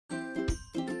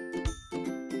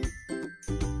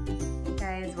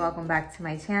welcome back to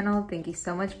my channel. Thank you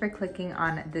so much for clicking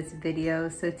on this video.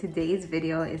 So today's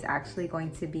video is actually going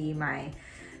to be my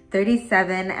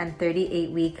 37 and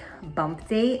 38 week bump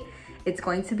date. It's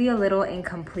going to be a little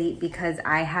incomplete because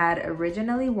I had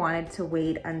originally wanted to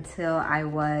wait until I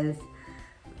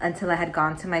had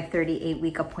gone to my 38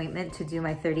 week appointment to do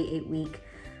my 38 week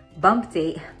bump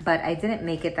date, but I didn't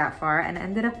make it that far and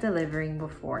ended up delivering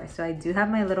before. So I do have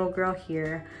my little girl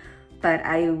here, but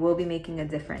I will be making a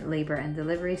different labor and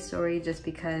delivery story just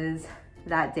because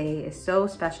that day is so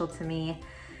special to me.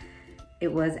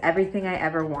 It was everything I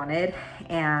ever wanted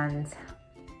and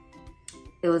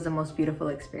it was the most beautiful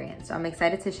experience. So I'm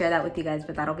excited to share that with you guys,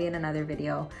 but that'll be in another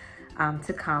video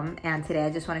to come. And today I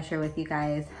just want to share with you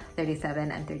guys 37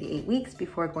 and 38 weeks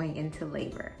before going into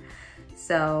labor.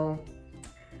 So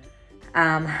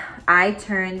I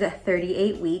turned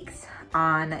 38 weeks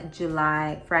on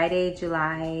Friday,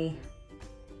 July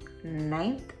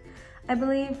 9th, I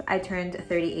believe. I turned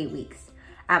 38 weeks.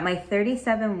 At my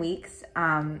 37 weeks,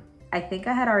 I think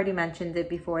I had already mentioned it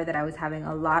before that I was having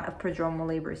a lot of prodromal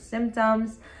labor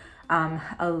symptoms,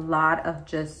 a lot of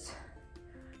just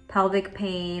pelvic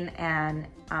pain and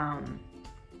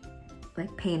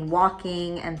like pain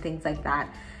walking and things like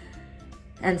that.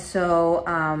 And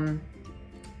so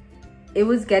it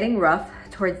was getting rough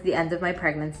towards the end of my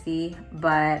pregnancy,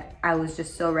 but I was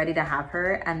just so ready to have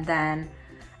her. And then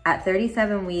at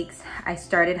 37 weeks, I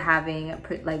started having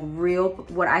like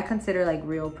what I consider like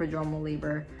real prodromal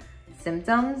labor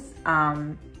symptoms,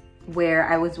 where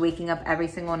I was waking up every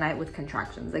single night with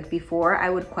contractions. Like before, I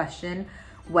would question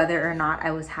whether or not I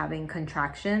was having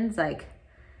contractions. Like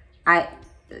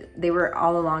they were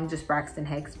all along just Braxton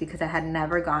Hicks because I had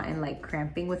never gotten like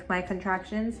cramping with my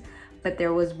contractions. But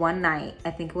there was one night, I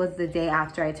think it was the day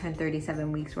after I turned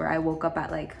 37 weeks, where I woke up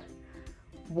at like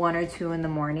 1 or 2 in the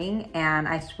morning and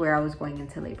I swear I was going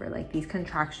into labor. Like these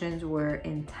contractions were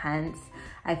intense.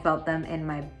 I felt them in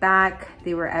my back.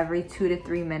 They were every 2 to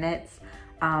 3 minutes.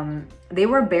 They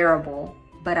were bearable,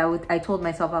 but I told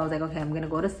myself, I was like, okay, I'm gonna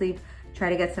go to sleep,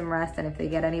 try to get some rest, and if they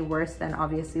get any worse, then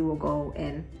obviously we'll go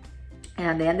in.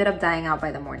 And they ended up dying out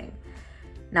by the morning.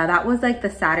 Now that was like the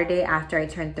Saturday after I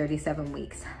turned 37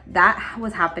 weeks. That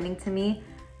was happening to me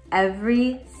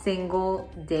every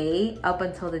single day up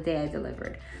until the day I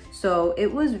delivered. So it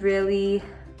was really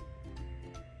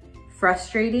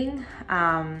frustrating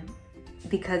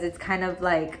because it's kind of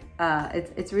like,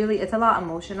 it's a lot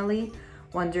emotionally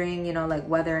wondering, you know, like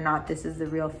whether or not this is the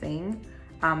real thing.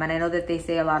 And I know that they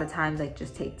say a lot of times, like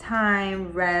just take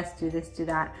time, rest, do this, do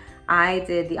that. I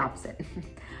did the opposite.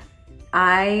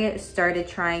 I started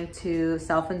trying to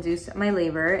self-induce my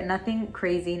labor. Nothing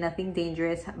crazy, nothing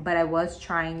dangerous, but I was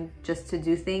trying just to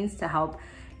do things to help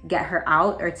get her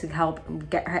out or to help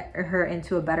get her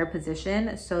into a better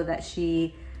position so that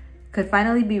she could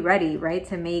finally be ready, right,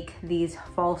 to make these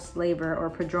false labor or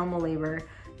prodromal labor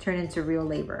turn into real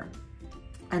labor.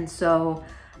 And so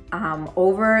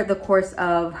over the course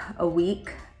of a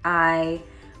week, I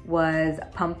was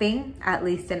pumping at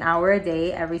least an hour a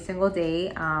day, every single day.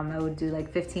 I would do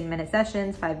like 15-minute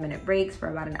sessions, 5-minute breaks for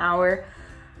about an hour.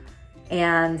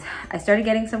 And I started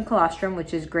getting some colostrum,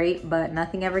 which is great, but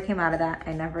nothing ever came out of that.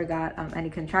 I never got any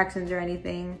contractions or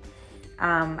anything.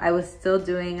 I was still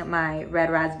doing my red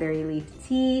raspberry leaf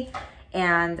tea,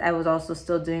 and I was also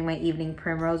still doing my evening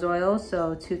primrose oil.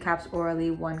 So 2 caps orally,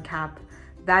 1 cap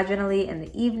vaginally in the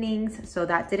evenings. So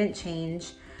that didn't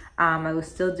change. I was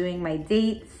still doing my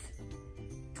dates,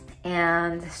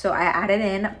 and so I added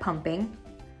in pumping.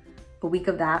 A week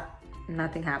of that,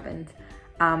 nothing happened.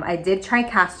 I did try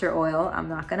castor oil. I'm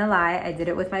not gonna lie, I did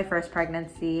it with my first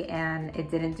pregnancy and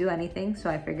it didn't do anything, so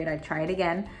I figured I'd try it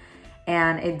again,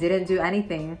 and it didn't do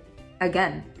anything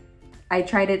again. I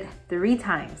tried it 3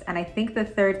 times, and I think the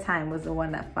 3rd time was the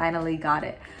one that finally got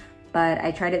it. But I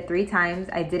tried it 3 times.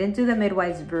 I didn't do the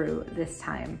midwife's brew this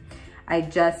time. I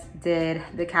just did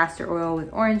the castor oil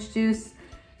with orange juice,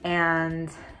 and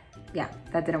yeah,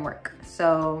 that didn't work.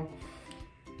 So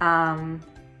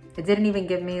it didn't even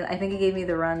give me, I think it gave me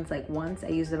the runs like once. I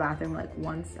used the bathroom like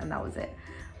once and that was it.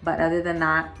 But other than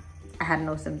that, I had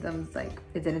no symptoms. Like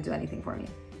it didn't do anything for me.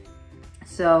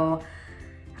 So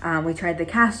we tried the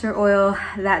castor oil,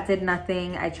 that did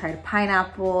nothing. I tried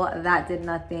pineapple, that did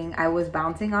nothing. I was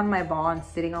bouncing on my ball and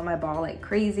sitting on my ball like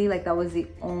crazy. Like that was the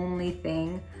only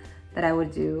thing that I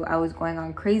would do. I was going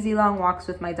on crazy long walks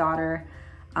with my daughter,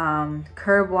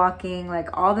 curb walking,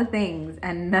 like all the things,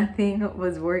 and nothing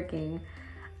was working.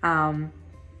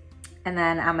 And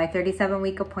then at my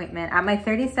 37-week appointment,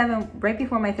 right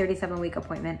before my 37-week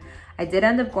appointment, I did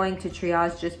end up going to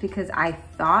triage just because I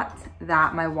thought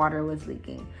that my water was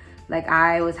leaking. Like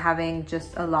I was having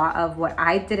just a lot of what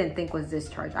I didn't think was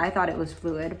discharge. I thought it was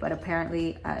fluid, but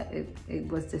apparently it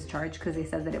was discharge because they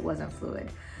said that it wasn't fluid.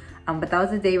 But that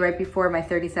was the day right before my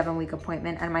 37-week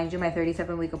appointment. And mind you, my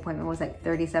 37-week appointment was like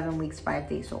 37 weeks, 5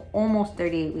 days. So almost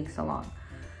 38 weeks along.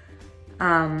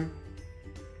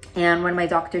 And when my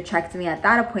doctor checked me at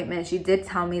that appointment, she did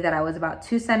tell me that I was about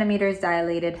 2 centimeters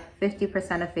dilated,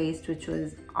 50% effaced, which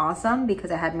was awesome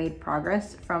because I had made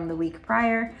progress from the week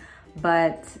prior.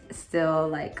 But still,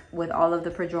 like with all of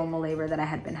the prodromal labor that I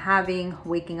had been having,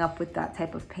 waking up with that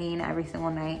type of pain every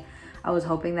single night, I was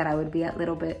hoping that I would be a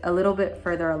little bit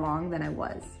further along than I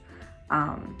was.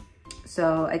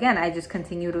 So again, I just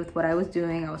continued with what I was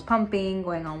doing. I was pumping,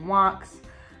 going on walks,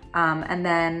 and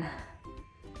then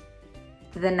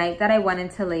the night that I went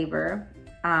into labor,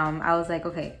 I was like,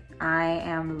 okay, I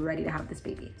am ready to have this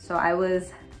baby. So I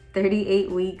was 38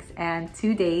 weeks and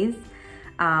 2 days.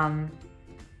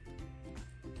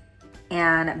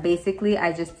 And basically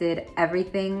I just did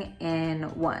everything in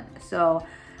one. So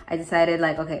I decided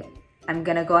like, okay, I'm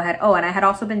gonna go ahead. Oh, and I had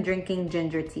also been drinking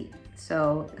ginger tea.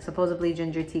 So supposedly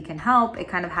ginger tea can help. It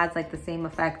kind of has like the same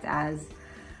effect as,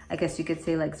 I guess you could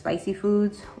say, like spicy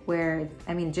foods, where,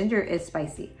 I mean, ginger is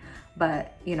spicy,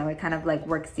 but you know, it kind of like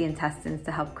works the intestines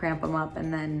to help cramp them up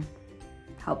and then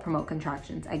help promote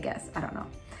contractions, I guess. I don't know.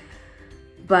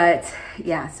 But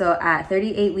yeah, so at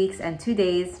 38 weeks and 2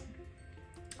 days,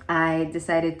 I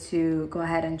decided to go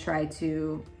ahead and try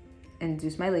to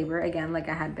induce my labor again, like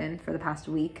I had been for the past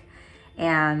week.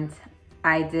 And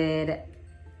I did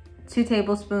 2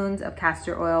 tablespoons of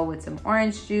castor oil with some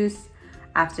orange juice.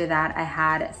 After that, I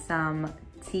had some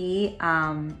tea,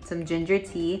 some ginger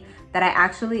tea that I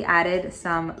actually added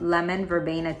some lemon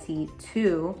verbena tea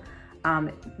to.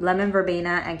 Lemon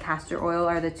verbena and castor oil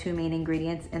are the 2 main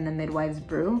ingredients in the midwife's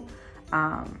brew.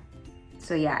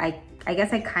 So yeah, I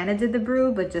guess I kind of did the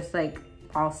brew, but just like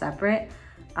all separate.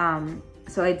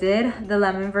 So I did the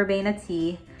lemon verbena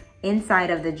tea inside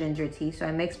of the ginger tea. So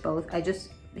I mixed both. I just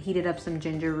heated up some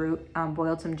ginger root,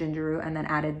 boiled some ginger root, and then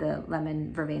added the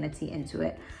lemon verbena tea into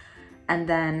it. And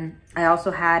then I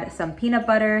also had some peanut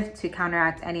butter to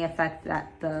counteract any effect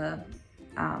that the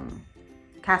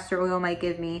castor oil might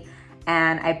give me.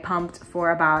 And I pumped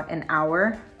for about an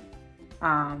hour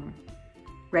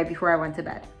right before I went to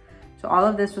bed. So all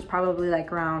of this was probably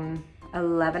like around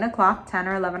 11 o'clock, 10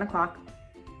 or 11 o'clock.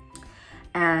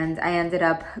 And I ended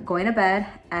up going to bed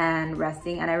and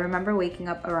resting. And I remember waking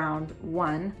up around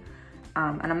 1.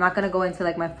 And I'm not gonna go into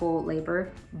like my full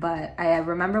labor, but I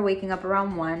remember waking up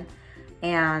around 1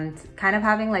 and kind of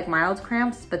having like mild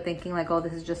cramps, but thinking like, oh,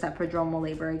 this is just that prodromal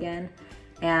labor again.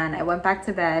 And I went back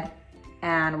to bed.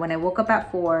 And when I woke up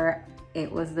at 4,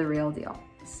 it was the real deal.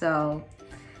 So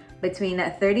between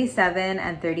 37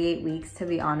 and 38 weeks, to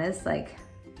be honest, like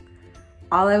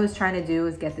all I was trying to do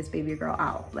was get this baby girl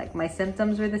out. Like my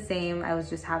symptoms were the same. I was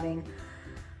just having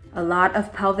a lot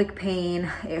of pelvic pain.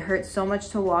 It hurt so much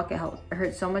to walk. It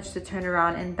hurt so much to turn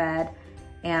around in bed.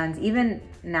 And even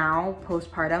now,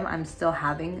 postpartum, I'm still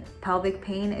having pelvic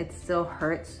pain. It still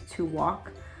hurts to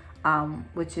walk,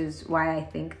 which is why I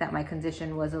think that my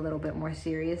condition was a little bit more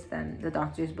serious than the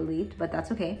doctors believed, but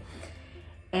that's okay.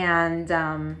 And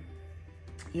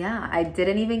yeah, I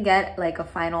didn't even get like a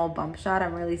final bump shot.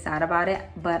 I'm really sad about it,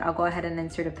 but I'll go ahead and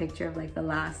insert a picture of like the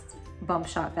last bump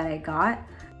shot that I got.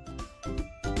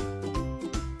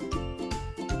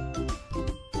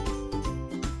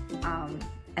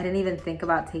 I didn't even think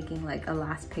about taking like a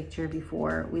last picture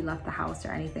before we left the house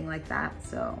or anything like that.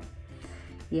 So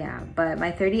yeah, but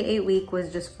my 38 week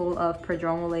was just full of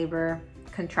prodromal labor,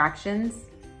 contractions,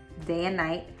 day and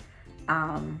night,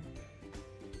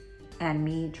 and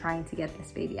me trying to get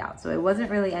this baby out. So it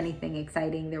wasn't really anything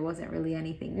exciting. There wasn't really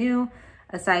anything new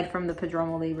aside from the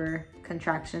prodromal labor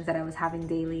contractions that I was having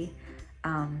daily.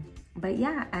 But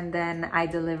yeah, and then I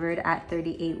delivered at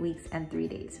 38 weeks and 3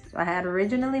 days. So I had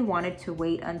originally wanted to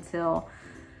wait until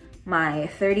my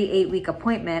 38-week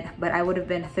appointment, but I would have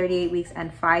been 38 weeks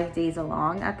and 5 days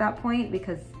along at that point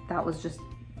because that was just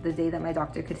the day that my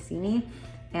doctor could see me.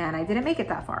 And I didn't make it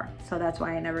that far. So that's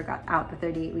why I never got out the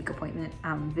 38-week appointment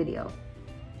video.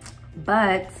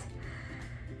 But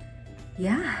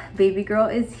yeah, baby girl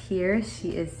is here.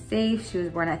 She is safe. She was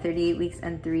born at 38 weeks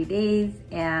and 3 days.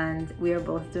 And we are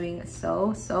both doing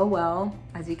so well,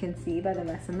 as you can see by the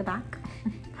mess in the back.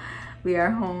 We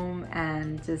are home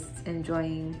and just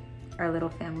enjoying our little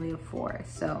family of 4.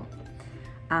 So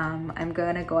I'm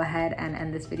gonna go ahead and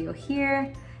end this video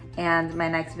here. And my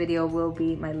next video will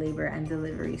be my labor and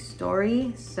delivery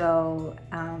story. So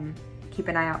keep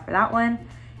an eye out for that one.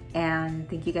 And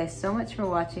thank you guys so much for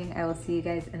watching. I will see you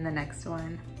guys in the next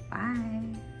one.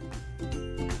 Bye.